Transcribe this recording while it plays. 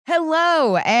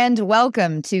Hello, and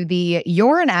welcome to the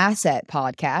You're an Asset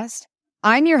podcast.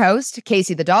 I'm your host,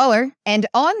 Casey the Dollar, and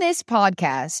on this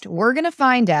podcast, we're going to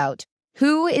find out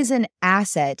who is an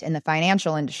asset in the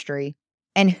financial industry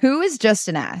and who is just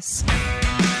an ass.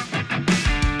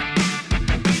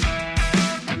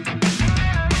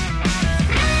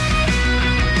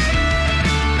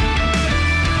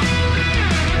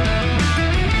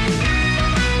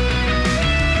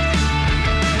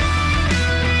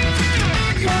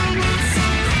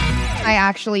 I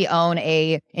actually own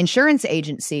a insurance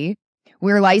agency.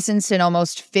 We're licensed in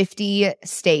almost 50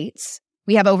 states.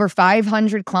 We have over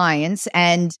 500 clients,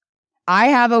 and I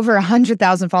have over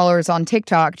 100,000 followers on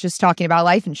TikTok just talking about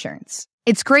life insurance.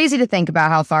 It's crazy to think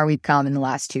about how far we've come in the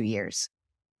last 2 years.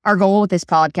 Our goal with this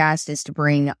podcast is to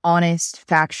bring honest,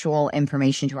 factual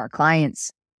information to our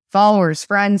clients, followers,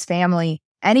 friends, family,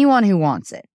 anyone who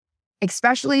wants it.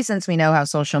 Especially since we know how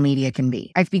social media can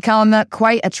be. I've become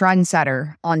quite a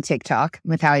trendsetter on TikTok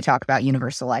with how I talk about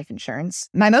universal life insurance.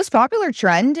 My most popular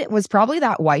trend was probably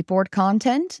that whiteboard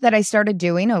content that I started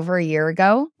doing over a year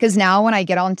ago. Because now when I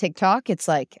get on TikTok, it's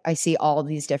like I see all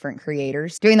these different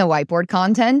creators doing the whiteboard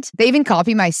content. They even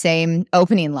copy my same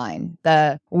opening line.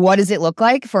 What does it look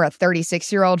like for a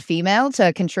 36-year-old female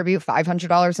to contribute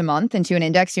 $500 a month into an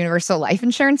index universal life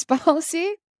insurance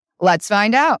policy? Let's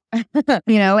find out.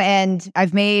 And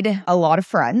I've made a lot of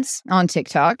friends on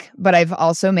TikTok, but I've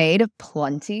also made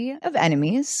plenty of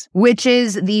enemies, which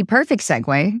is the perfect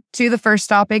segue to the first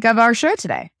topic of our show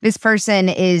today. This person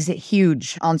is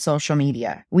huge on social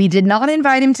media. We did not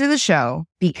invite him to the show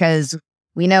because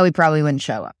we know he probably wouldn't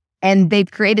show up. And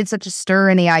they've created such a stir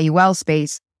in the IUL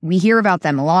space. We hear about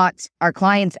them a lot. Our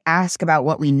clients ask about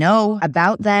what we know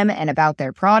about them and about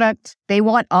their product. They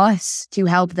want us to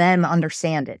help them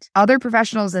understand it. Other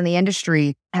professionals in the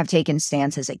industry have taken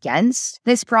stances against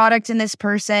this product and this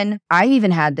person. I even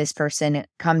had this person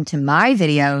come to my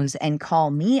videos and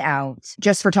call me out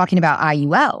just for talking about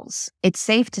IULs. It's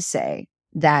safe to say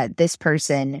that this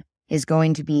person is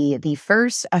going to be the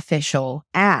first official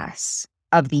ass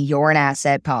of the You're an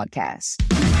Asset podcast.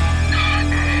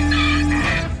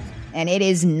 And it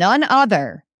is none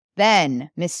other than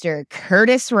Mr.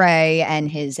 Curtis Ray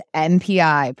and his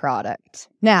MPI product.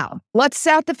 Now, let's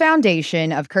set the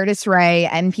foundation of Curtis Ray,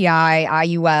 MPI,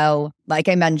 IUL. Like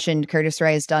I mentioned, Curtis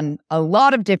Ray has done a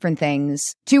lot of different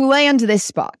things to land this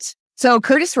spot. So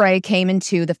Curtis Ray came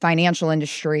into the financial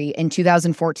industry in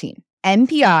 2014.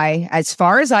 MPI, as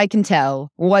far as I can tell,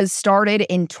 was started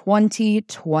in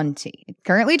 2020.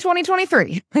 Currently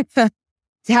 2023.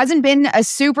 It hasn't been a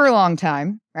super long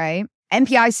time, right?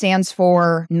 MPI stands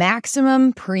for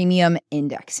Maximum Premium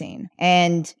Indexing.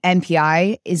 And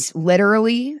MPI is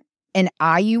literally an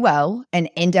IUL, an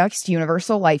indexed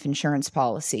universal life insurance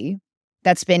policy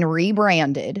that's been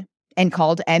rebranded and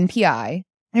called MPI.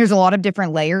 There's a lot of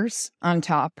different layers on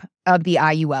top of the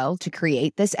IUL to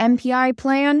create this MPI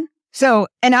plan. So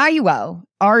an IUL,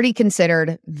 already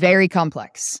considered very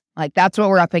complex. Like that's what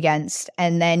we're up against.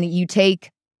 And then you take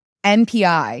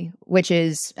MPI, which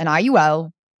is an IUL,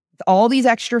 with all these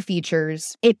extra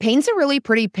features. It paints a really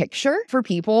pretty picture for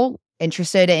people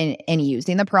interested in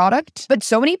using the product. But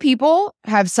so many people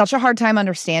have such a hard time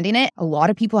understanding it. A lot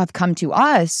of people have come to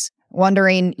us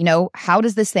wondering, how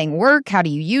does this thing work? How do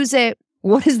you use it?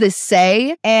 What does this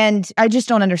say? And I just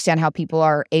don't understand how people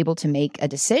are able to make a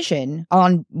decision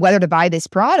on whether to buy this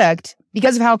product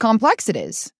because of how complex it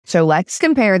is. So let's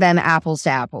compare them apples to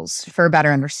apples for a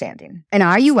better understanding. An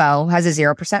IUL has a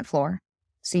 0% floor,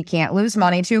 so you can't lose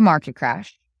money to a market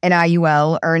crash. An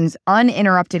IUL earns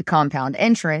uninterrupted compound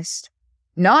interest,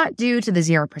 not due to the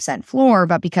 0% floor,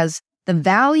 but because the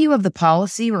value of the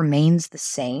policy remains the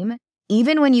same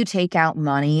even when you take out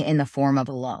money in the form of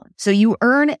a loan. So you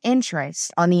earn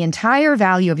interest on the entire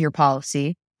value of your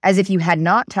policy as if you had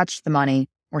not touched the money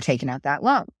or taken out that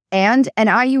loan. And an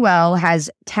IUL has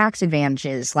tax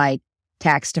advantages like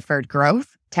tax-deferred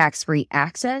growth, tax-free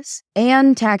access,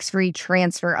 and tax-free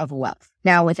transfer of wealth.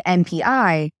 Now with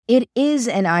MPI, it is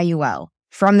an IUL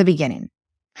from the beginning.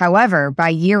 However, by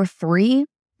year 3,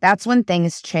 that's when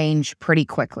things change pretty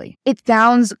quickly. It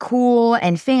sounds cool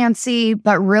and fancy,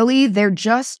 but really they're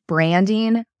just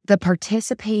branding the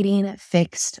participating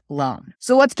fixed loan.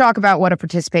 So let's talk about what a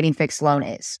participating fixed loan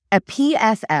is. A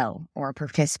PFL, or a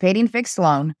participating fixed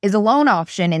loan, is a loan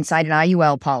option inside an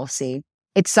IUL policy.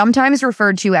 It's sometimes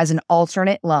referred to as an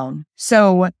alternate loan.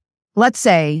 So let's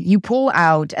say you pull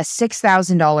out a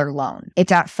 $6,000 loan.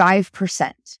 It's at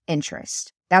 5%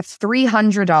 interest. That's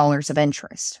 $300 of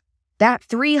interest. That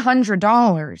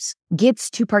 $300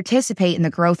 gets to participate in the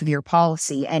growth of your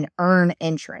policy and earn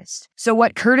interest. So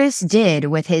what Curtis did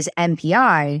with his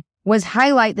MPI was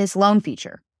highlight this loan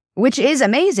feature, which is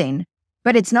amazing,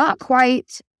 but it's not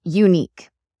quite unique.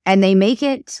 And they make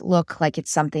it look like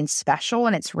it's something special,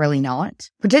 and it's really not.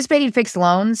 Participating fixed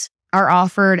loans are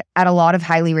offered at a lot of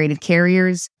highly rated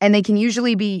carriers, and they can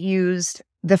usually be used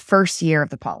the first year of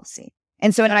the policy.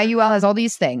 And so an IUL has all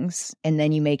these things, and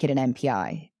then you make it an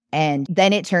MPI, and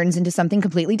then it turns into something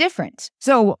completely different.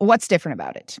 So what's different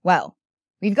about it? Well,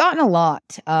 we've gotten a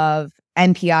lot of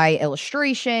MPI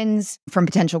illustrations from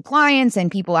potential clients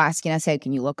and people asking us, hey,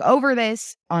 can you look over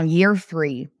this? On year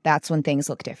 3, that's when things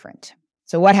look different.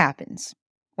 So what happens?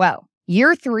 Well,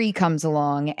 year 3 comes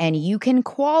along and you can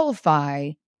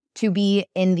qualify to be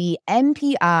in the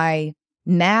MPI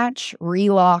Match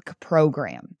Relock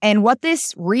program. And what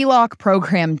this relock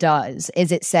program does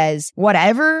is it says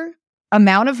whatever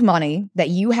amount of money that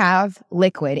you have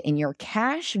liquid in your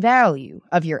cash value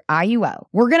of your IUL,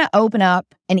 we're going to open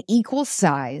up an equal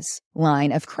size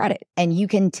line of credit. And you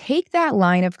can take that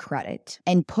line of credit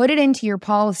and put it into your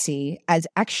policy as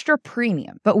extra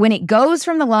premium. But when it goes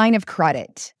from the line of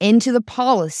credit into the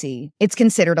policy, it's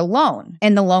considered a loan,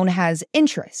 and the loan has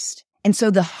interest. And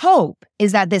so the hope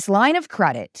is that this line of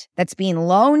credit that's being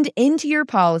loaned into your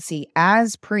policy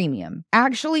as premium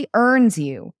actually earns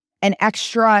you an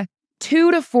extra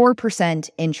 2 to 4%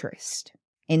 interest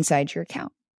inside your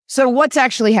account. So what's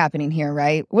actually happening here,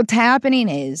 right? What's happening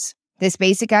is this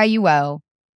basic IUL,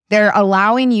 they're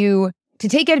allowing you to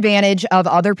take advantage of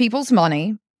other people's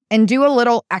money and do a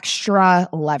little extra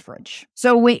leverage.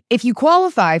 So if you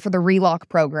qualify for the relock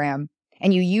program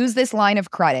and you use this line of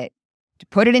credit to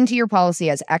put it into your policy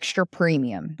as extra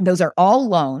premium, those are all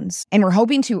loans, and we're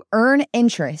hoping to earn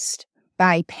interest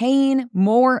by paying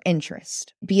more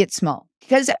interest, be it small.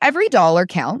 Because every dollar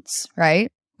counts,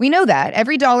 right? We know that.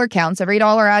 Every dollar counts. Every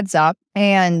dollar adds up.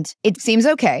 And it seems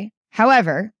okay.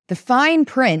 However, the fine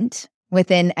print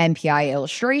within MPI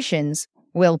illustrations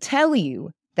will tell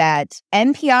you that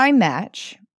MPI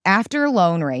match after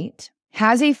loan rate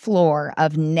has a floor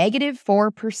of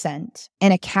 -4%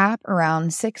 and a cap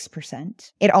around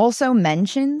 6%. It also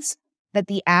mentions that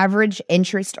the average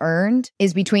interest earned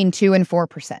is between 2 and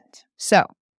 4%. So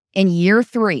in year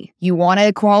 3, you want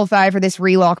to qualify for this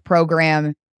relock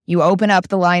program. You open up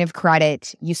the line of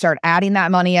credit. You start adding that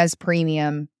money as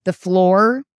premium. The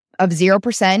floor of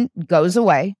 0% goes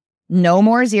away. No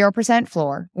more 0%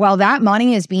 floor. While that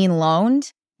money is being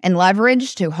loaned and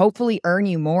leveraged to hopefully earn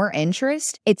you more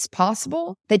interest, it's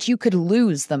possible that you could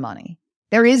lose the money.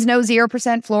 There is no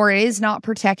 0% floor. It is not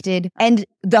protected. And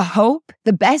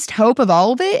the best hope of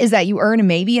all of it is that you earn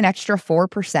maybe an extra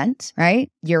 4%,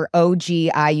 right? Your OG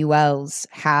IULs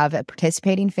have a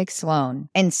participating fixed loan,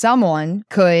 and someone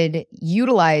could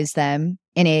utilize them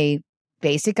in a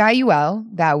basic IUL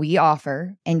that we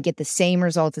offer and get the same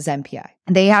results as MPI.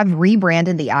 They have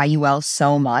rebranded the IUL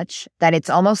so much that it's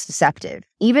almost deceptive,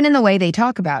 even in the way they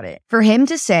talk about it. For him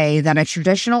to say that a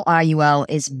traditional IUL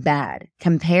is bad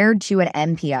compared to an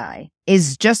MPI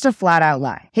is just a flat out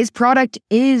lie. His product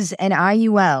is an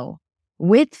IUL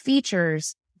with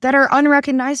features that are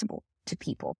unrecognizable to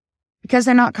people because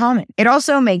they're not common. It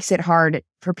also makes it hard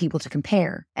for people to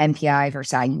compare MPI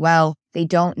versus IUL. They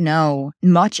don't know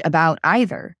much about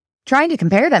either. Trying to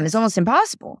compare them is almost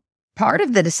impossible. Part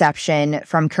of the deception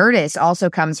from Curtis also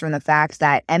comes from the fact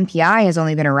that MPI has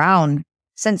only been around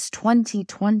since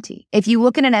 2020. If you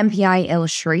look at an MPI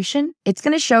illustration, it's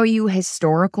going to show you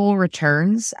historical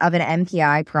returns of an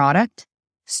MPI product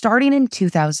starting in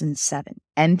 2007.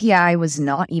 MPI was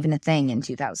not even a thing in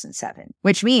 2007,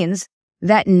 which means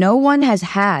that no one has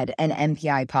had an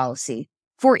MPI policy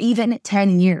for even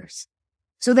 10 years.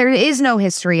 So there is no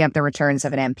history of the returns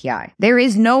of an MPI. There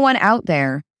is no one out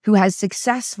there who has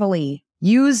successfully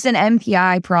used an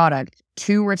MPI product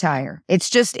to retire.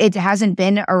 It hasn't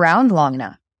been around long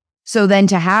enough. So then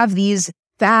to have these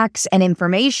facts and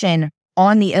information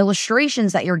on the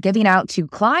illustrations that you're giving out to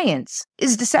clients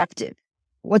is deceptive.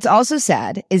 What's also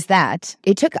sad is that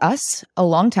it took us a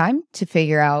long time to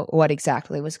figure out what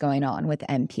exactly was going on with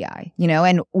MPI,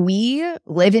 and we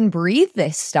live and breathe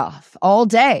this stuff all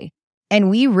day. And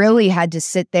we really had to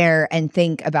sit there and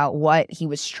think about what he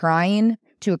was trying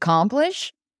to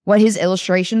accomplish, what his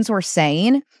illustrations were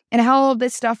saying, and how all of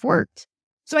this stuff worked.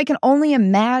 So I can only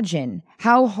imagine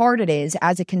how hard it is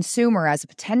as a consumer, as a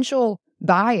potential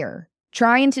buyer,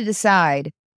 trying to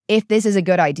decide if this is a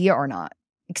good idea or not.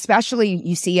 Especially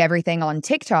you see everything on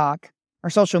TikTok or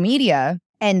social media,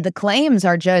 and the claims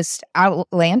are just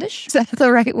outlandish. Is that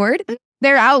the right word?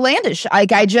 They're outlandish.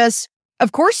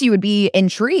 Of course you would be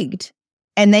intrigued.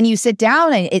 And then you sit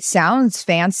down and it sounds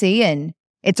fancy and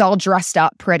it's all dressed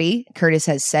up pretty. Curtis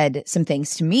has said some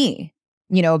things to me,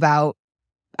 about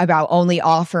about only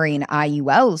offering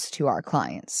IULs to our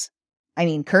clients. I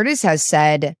mean, Curtis has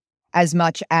said as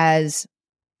much as,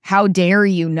 how dare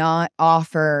you not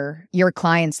offer your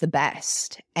clients the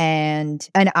best? And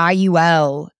an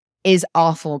IUL is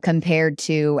awful compared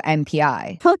to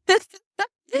MPI.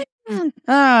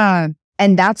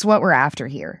 And that's what we're after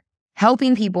here.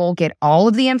 Helping people get all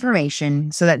of the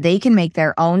information so that they can make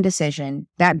their own decision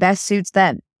that best suits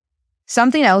them.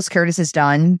 Something else Curtis has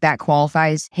done that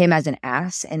qualifies him as an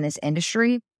ass in this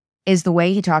industry is the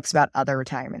way he talks about other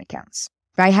retirement accounts.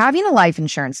 By having a life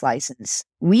insurance license,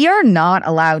 we are not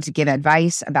allowed to give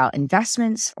advice about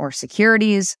investments or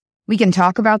securities. We can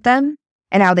talk about them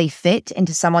and how they fit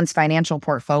into someone's financial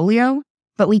portfolio,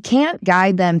 but we can't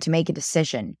guide them to make a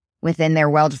decision within their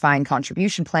well-defined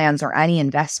contribution plans or any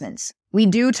investments. We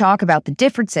do talk about the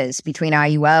differences between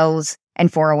IULs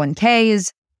and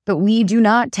 401ks, but we do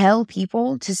not tell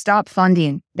people to stop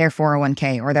funding their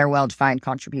 401k or their well-defined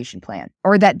contribution plan,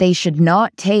 or that they should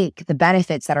not take the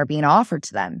benefits that are being offered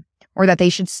to them, or that they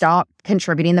should stop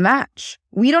contributing the match.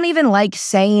 We don't even like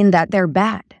saying that they're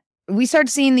bad. We start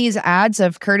seeing these ads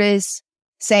of Curtis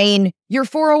saying, your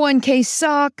 401k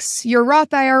sucks, your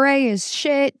Roth IRA is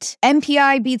shit,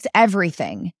 MPI beats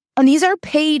everything. And these are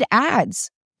paid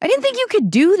ads. I didn't think you could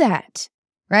do that,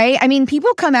 right? I mean,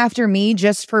 people come after me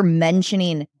just for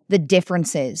mentioning the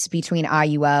differences between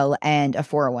IUL and a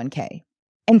 401k.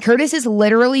 And Curtis is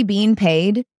literally being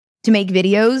paid to make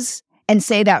videos and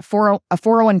say that a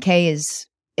 401k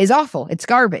is awful, it's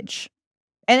garbage.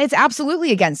 And it's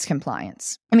absolutely against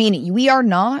compliance. I mean, we are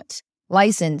not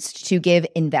licensed to give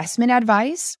investment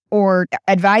advice or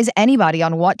advise anybody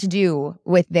on what to do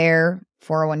with their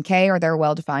 401k or their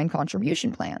well-defined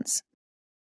contribution plans.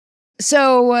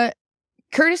 So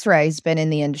Curtis Ray's been in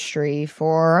the industry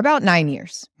for about 9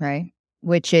 years, right?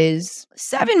 Which is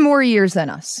 7 more years than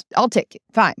us. I'll take it.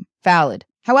 Fine. Valid.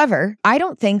 However, I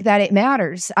don't think that it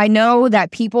matters. I know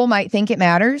that people might think it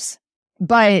matters,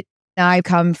 but I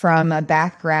come from a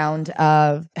background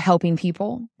of helping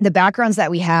people. The backgrounds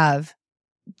that we have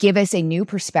give us a new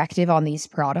perspective on these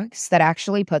products that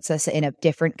actually puts us in a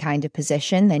different kind of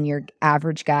position than your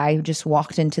average guy who just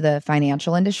walked into the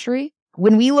financial industry.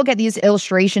 When we look at these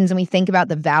illustrations and we think about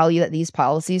the value that these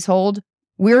policies hold,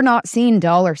 we're not seeing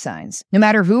dollar signs. No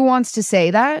matter who wants to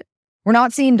say that, we're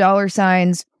not seeing dollar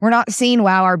signs. We're not seeing,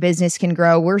 wow, our business can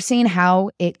grow. We're seeing how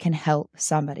it can help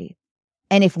somebody.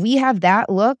 And if we have that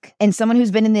look and someone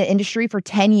who's been in the industry for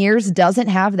 10 years doesn't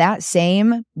have that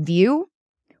same view,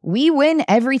 we win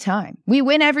every time. We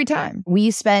win every time.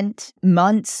 We spent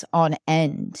months on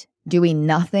end doing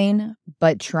nothing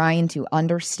but trying to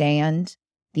understand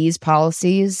these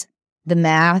policies, the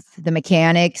math, the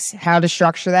mechanics, how to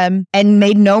structure them, and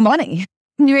made no money.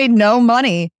 We made no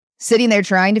money sitting there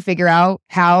trying to figure out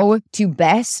how to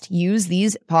best use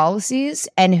these policies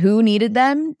and who needed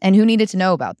them and who needed to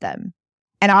know about them.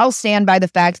 And I'll stand by the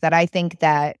fact that I think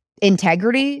that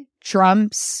integrity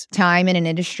trumps time in an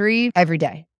industry every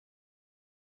day.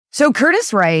 So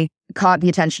Curtis Ray caught the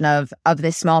attention of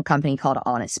this small company called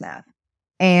Honest Math.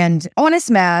 And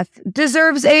Honest Math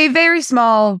deserves a very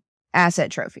small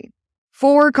asset trophy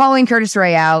for calling Curtis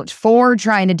Ray out, for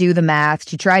trying to do the math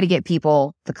to try to get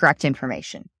people the correct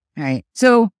information. All right.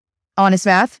 So Honest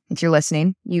Math, if you're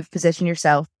listening, you've positioned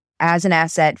yourself as an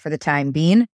asset for the time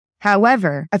being.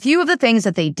 However, a few of the things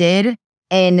that they did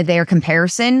in their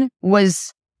comparison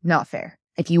was not fair.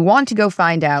 If you want to go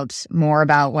find out more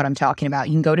about what I'm talking about,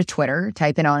 you can go to Twitter,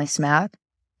 type in Honest Math.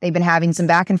 They've been having some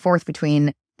back and forth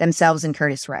between themselves and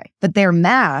Curtis Ray. But their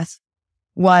math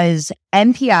was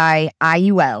MPI,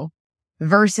 IUL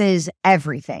versus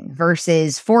everything,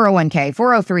 versus 401k,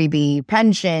 403b,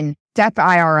 pension, SEP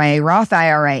IRA, Roth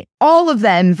IRA, all of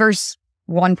them versus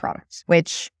one product,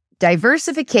 which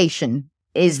diversification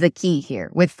is the key here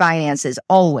with finances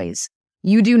always.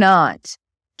 You do not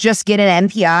just get an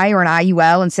MPI or an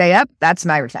IUL and say, yep, that's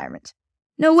my retirement.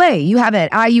 No way. You have an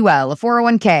IUL, a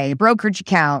 401k, a brokerage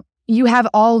account. You have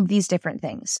all of these different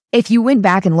things. If you went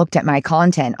back and looked at my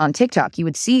content on TikTok, you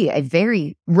would see a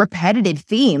very repetitive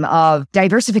theme of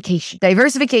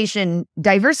diversification,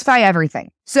 diversify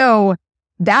everything. So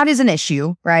that is an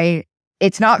issue, right?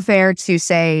 It's not fair to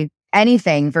say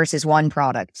anything versus one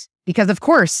product because, of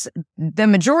course, the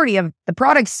majority of the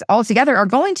products altogether are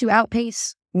going to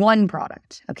outpace one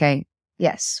product. Okay.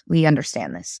 Yes, we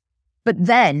understand this. But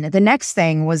then the next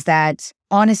thing was that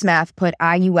Honest Math put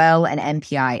IUL and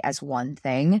MPI as one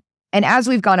thing. And as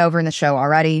we've gone over in the show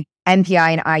already,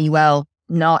 MPI and IUL,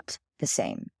 not the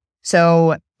same.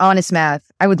 So Honest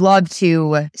Math, I would love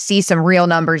to see some real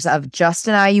numbers of just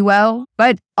an IUL,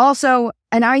 but also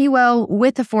an IUL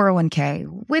with a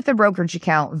 401k, with a brokerage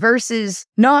account versus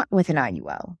not with an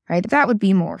IUL, right? That would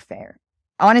be more fair.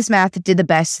 Honest Math did the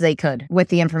best they could with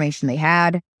the information they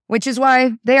had, which is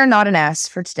why they are not an ass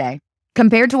for today.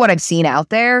 Compared to what I've seen out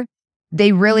there,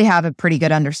 they really have a pretty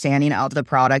good understanding of the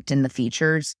product and the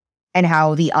features and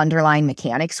how the underlying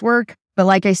mechanics work. But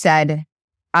like I said,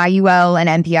 IUL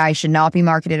and MPI should not be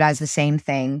marketed as the same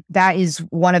thing. That is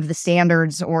one of the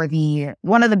standards or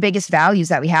one of the biggest values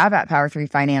that we have at Power 3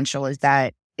 Financial is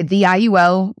that the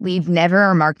IUL, we never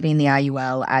are marketing the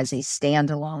IUL as a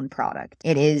standalone product.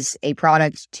 It is a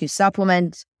product to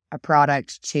supplement, a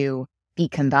product to be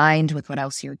combined with what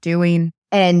else you're doing.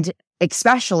 And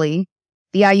especially,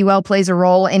 the IUL plays a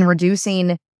role in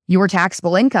reducing your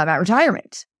taxable income at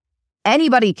retirement.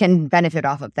 Anybody can benefit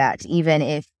off of that, even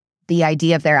if the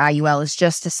idea of their IUL is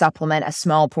just to supplement a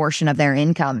small portion of their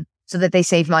income so that they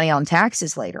save money on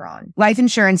taxes later on. Life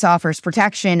insurance offers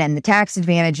protection and the tax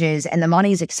advantages, and the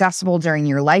money is accessible during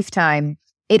your lifetime.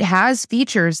 It has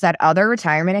features that other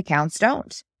retirement accounts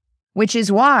don't, which is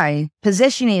why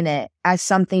positioning it as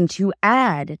something to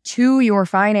add to your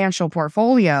financial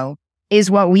portfolio is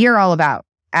what we are all about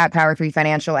at Power 3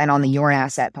 Financial and on the Your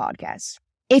Asset podcast.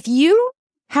 If you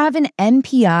have an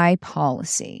MPI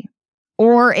policy,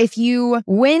 or if you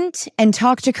went and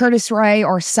talked to Curtis Ray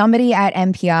or somebody at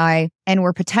MPI and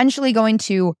were potentially going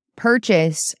to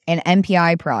purchase an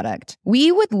MPI product,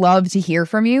 we would love to hear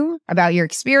from you about your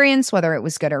experience, whether it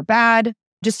was good or bad.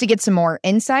 Just to get some more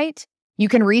insight, you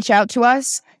can reach out to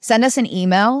us, send us an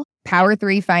email,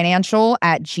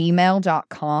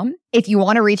 power3financial@gmail.com. If you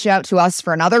want to reach out to us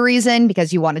for another reason,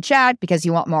 because you want to chat, because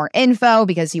you want more info,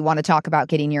 because you want to talk about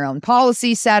getting your own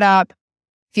policy set up,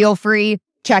 feel free.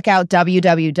 Check out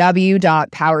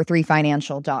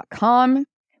www.power3financial.com.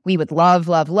 We would love,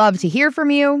 love, love to hear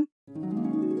from you.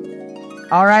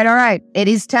 All right. It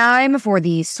is time for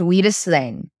the sweetest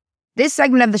thing. This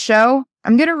segment of the show,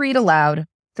 I'm going to read aloud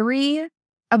 3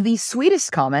 of the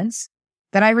sweetest comments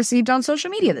that I received on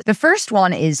social media. The first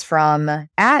one is from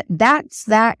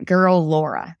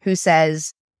 @That'sThatGirlLaura, who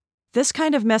says, "This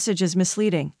kind of message is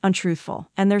misleading, untruthful,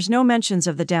 and there's no mentions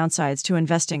of the downsides to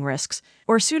investing risks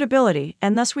or suitability,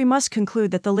 and thus we must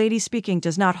conclude that the lady speaking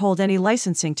does not hold any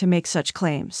licensing to make such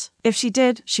claims. If she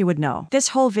did, she would know. This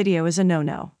whole video is a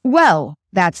no-no." Well,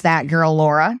 that's that girl,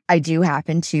 Laura. I do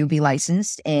happen to be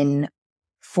licensed in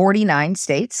 49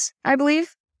 states, I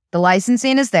believe. The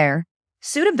licensing is there.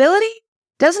 Suitability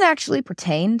doesn't actually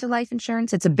pertain to life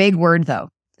insurance. It's a big word, though.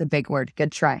 It's a big word.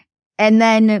 Good try. And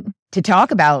then to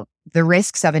talk about the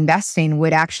risks of investing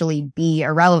would actually be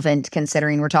irrelevant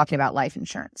considering we're talking about life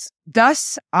insurance.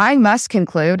 Thus, I must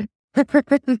conclude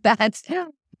that's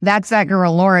that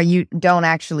girl, Laura. You don't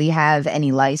actually have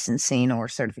any licensing or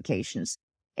certifications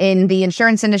in the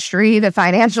insurance industry, the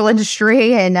financial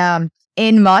industry, and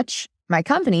in much. My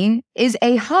company is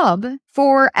a hub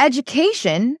for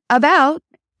education about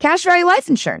cash value life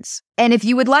insurance. And if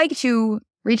you would like to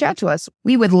reach out to us,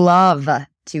 we would love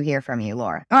to hear from you,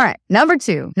 Laura. All right. Number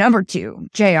two,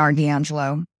 J.R.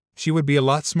 D'Angelo. She would be a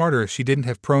lot smarter if she didn't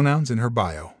have pronouns in her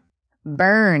bio.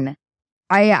 Burn.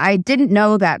 I didn't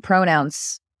know that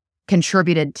pronouns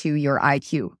contributed to your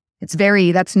IQ.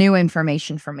 That's new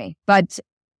information for me. But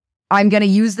I'm going to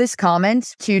use this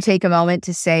comment to take a moment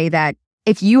to say that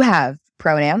if you have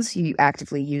pronouns, you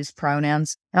actively use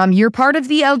pronouns, you're part of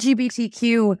the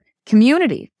LGBTQ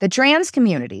community, the trans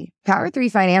community. Power 3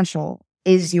 Financial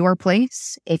is your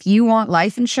place. If you want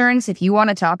life insurance, if you want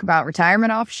to talk about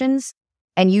retirement options,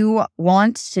 and you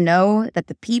want to know that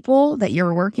the people that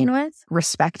you're working with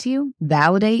respect you,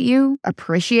 validate you,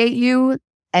 appreciate you,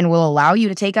 and will allow you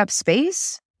to take up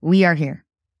space, we are here.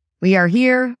 We are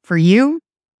here for you.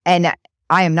 And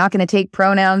I am not going to take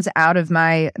pronouns out of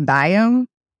my bio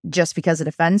just because it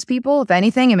offends people. If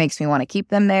anything, it makes me want to keep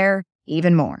them there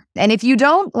even more. And if you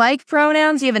don't like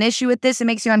pronouns, you have an issue with this, it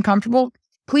makes you uncomfortable,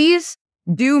 please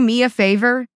do me a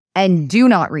favor and do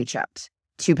not reach out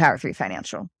to Power 3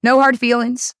 Financial. No hard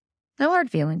feelings. No hard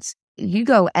feelings. You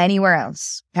go anywhere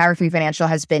else. Power 3 Financial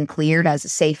has been cleared as a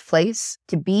safe place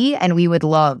to be, and we would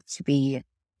love to be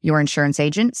your insurance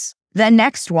agents. The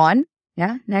next one.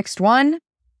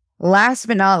 Last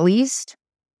but not least,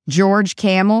 George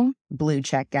Camel, blue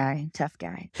check guy, tough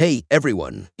guy. Hey,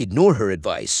 everyone, ignore her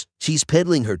advice. She's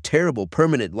peddling her terrible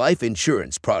permanent life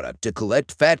insurance product to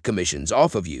collect fat commissions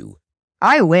off of you.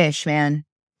 I wish, man.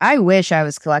 I wish I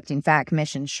was collecting fat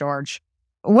commissions, George.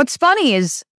 What's funny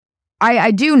is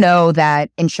I do know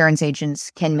that insurance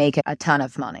agents can make a ton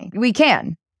of money. We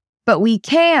can. But we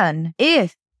can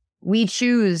if we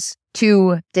choose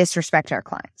to disrespect our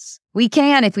clients. We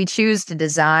can if we choose to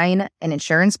design an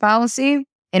insurance policy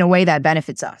in a way that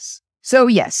benefits us. So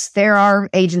yes, there are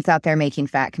agents out there making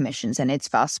fat commissions and it's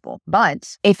possible.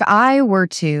 But if I were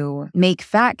to make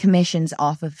fat commissions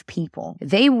off of people,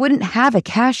 they wouldn't have a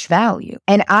cash value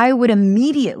and I would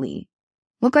immediately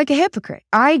look like a hypocrite.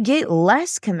 I get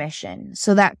less commission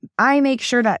so that I make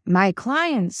sure that my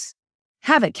clients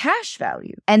have a cash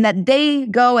value and that they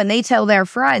go and they tell their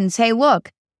friends, hey,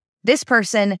 look, this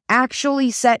person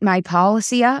actually set my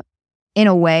policy up in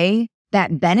a way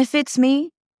that benefits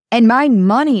me and my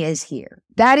money is here.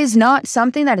 That is not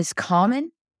something that is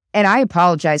common. And I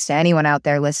apologize to anyone out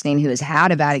there listening who has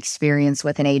had a bad experience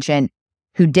with an agent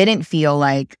who didn't feel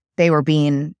like they were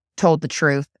being told the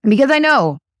truth. Because I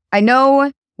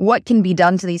know what can be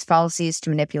done to these policies to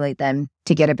manipulate them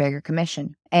to get a bigger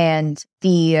commission. And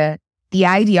the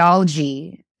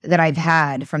ideology that I've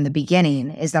had from the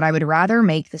beginning is that I would rather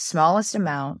make the smallest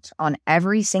amount on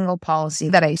every single policy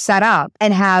that I set up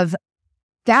and have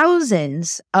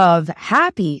thousands of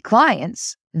happy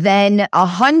clients than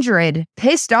 100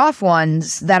 pissed off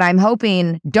ones that I'm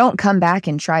hoping don't come back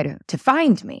and try to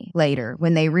find me later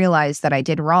when they realize that I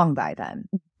did wrong by them.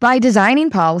 By designing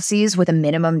policies with a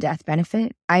minimum death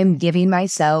benefit, I'm giving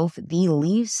myself the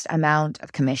least amount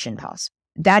of commission possible.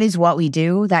 That is what we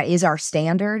do. That is our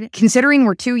standard. Considering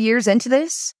we're 2 years into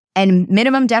this, and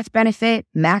minimum death benefit,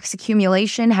 max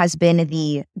accumulation has been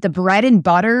the bread and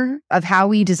butter of how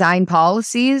we design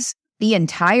policies the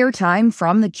entire time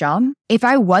from the jump. If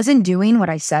I wasn't doing what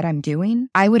I said I'm doing,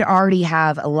 I would already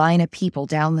have a line of people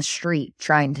down the street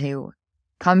trying to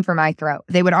come for my throat.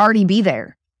 They would already be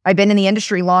there. I've been in the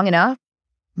industry long enough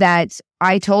that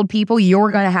I told people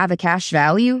you're going to have a cash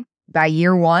value by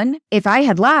year one. If I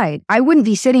had lied, I wouldn't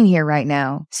be sitting here right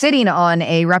now, sitting on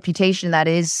a reputation that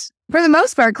is, for the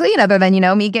most part, clean, other than,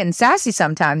 me getting sassy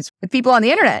sometimes with people on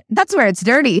the internet. That's where it's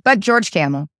dirty. But George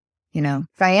Camel,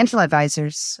 financial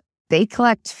advisors, they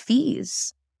collect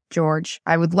fees. George,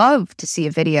 I would love to see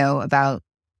a video about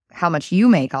how much you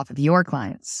make off of your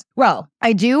clients. Well,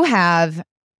 I do have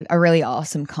a really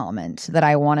awesome comment that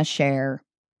I want to share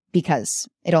because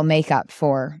it'll make up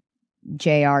for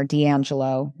JR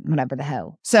D'Angelo, whatever the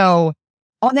hell. So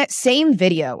on that same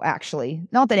video, actually,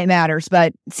 not that it matters,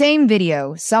 but same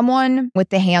video, someone with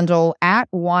the handle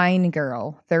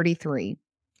 @WineGirl33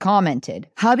 commented,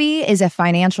 hubby is a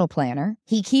financial planner.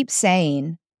 He keeps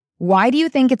saying, why do you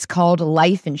think it's called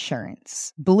life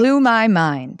insurance? Blew my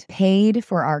mind. Paid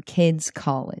for our kids'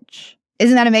 college.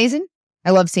 Isn't that amazing? I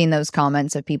love seeing those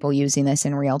comments of people using this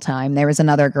in real time. There was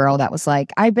another girl that was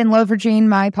like, I've been leveraging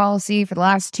my policy for the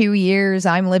last 2 years.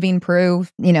 I'm living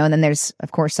proof. And then there's,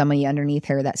 of course, somebody underneath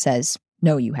her that says,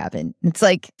 no, you haven't. It's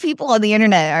like people on the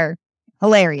internet are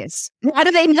hilarious. How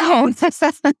do they know?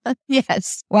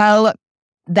 Yes. Well,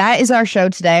 that is our show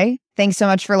today. Thanks so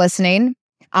much for listening.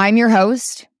 I'm your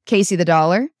host, Casey the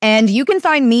Dollar. And you can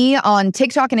find me on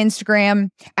TikTok and Instagram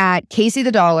at Casey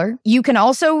the Dollar. You can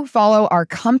also follow our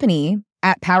company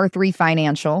at Power 3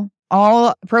 Financial.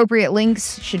 All appropriate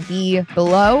links should be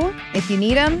below if you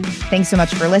need them. Thanks so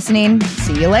much for listening.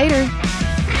 See you later.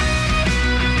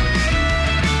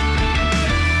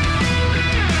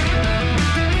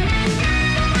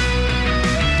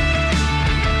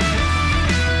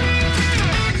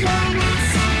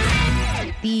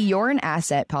 The You're an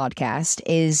Asset podcast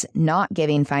is not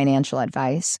giving financial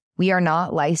advice. We are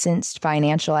not licensed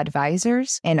financial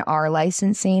advisors, and our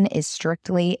licensing is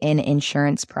strictly in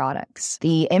insurance products.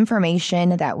 The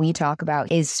information that we talk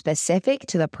about is specific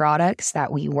to the products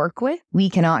that we work with.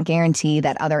 We cannot guarantee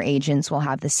that other agents will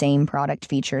have the same product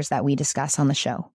features that we discuss on the show.